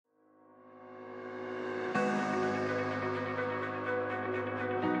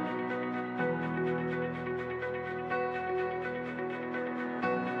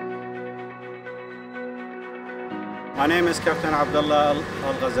My name is Captain Abdullah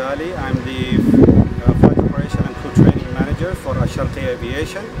Al-Ghazali. I'm the Flight Operation and Crew Training Manager for Sharqiya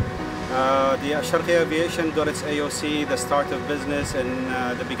Aviation. The Sharqiya Aviation got its AOC, the start of business, in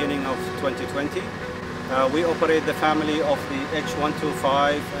the beginning of 2020. We operate the family of the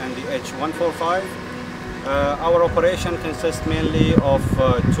H125 and the H145. Our operation consists mainly of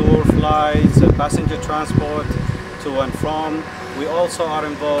tour flights, passenger transport to and from. We also are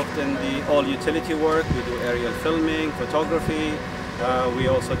involved in the all utility work. We do aerial filming, photography. We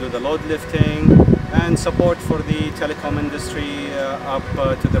also do the load lifting and support for the telecom industry up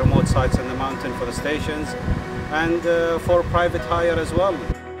to the remote sites in the mountain for the stations, and for private hire as well.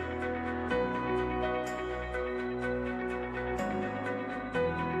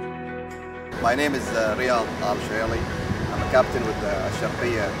 My name is Riyad Al-Shayali. I'm a captain with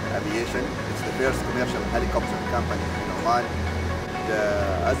Sharqiya Aviation. It's the first commercial helicopter company in Oman.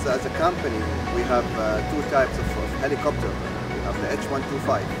 As a company, we have two types of helicopter. We have the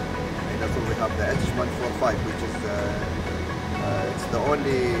H125, and also we have the H145, which is it's the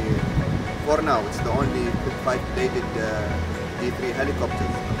only, for now, it's the only 5-bladed D3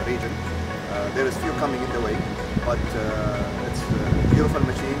 helicopters in the region. There is few coming in the way, but it's a beautiful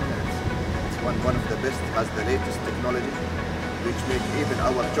machine. It's one of the best, has the latest technology, which makes even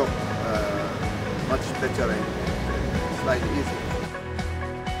our job much better and slightly easier.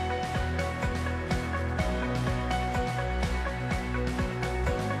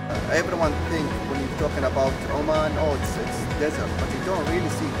 Everyone thinks when you're talking about Oman, oh, it's desert, but you don't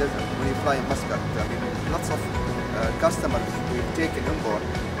really see desert when you fly in Muscat. I mean, lots of customers we've taken on board,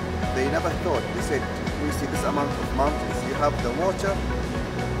 they never thought, they said, we see this amount of mountains. You have the water,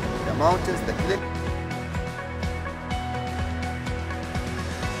 the mountains, the cliff.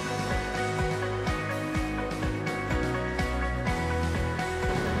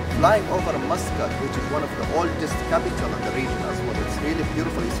 Flying over Muscat, which is one of the oldest capital in the region as well. It's really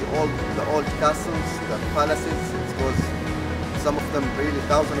beautiful. You see all the old castles, the palaces. It goes, some of them really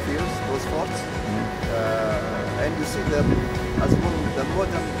thousands of years, those forts. And you see as well the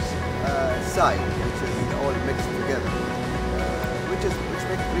modern side, which is all mixed together, which makes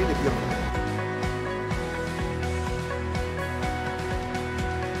it really beautiful.